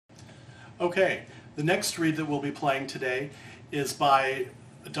Okay, the next reed that we'll be playing today is by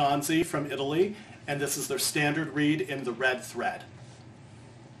Danzi from Italy, and this is their standard reed in the red thread.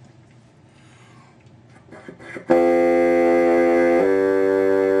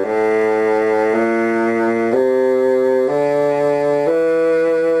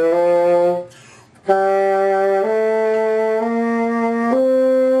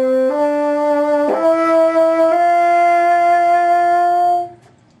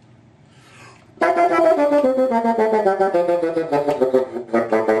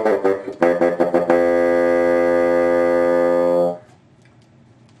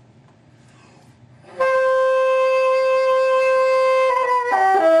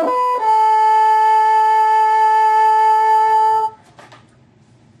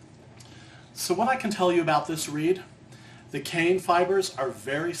 So what I can tell you about this reed, the cane fibers are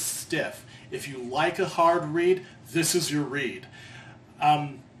very stiff. If you like a hard reed, this is your reed.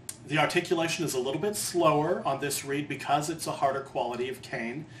 The articulation is a little bit slower on this reed because it's a harder quality of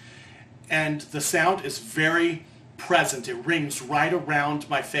cane. And the sound is very present. It rings right around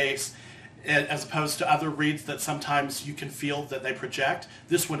my face as opposed to other reeds that sometimes you can feel that they project.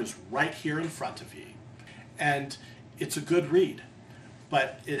 This one is right here in front of you. And it's a good reed,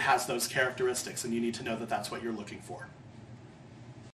 but it has those characteristics, and you need to know that that's what you're looking for.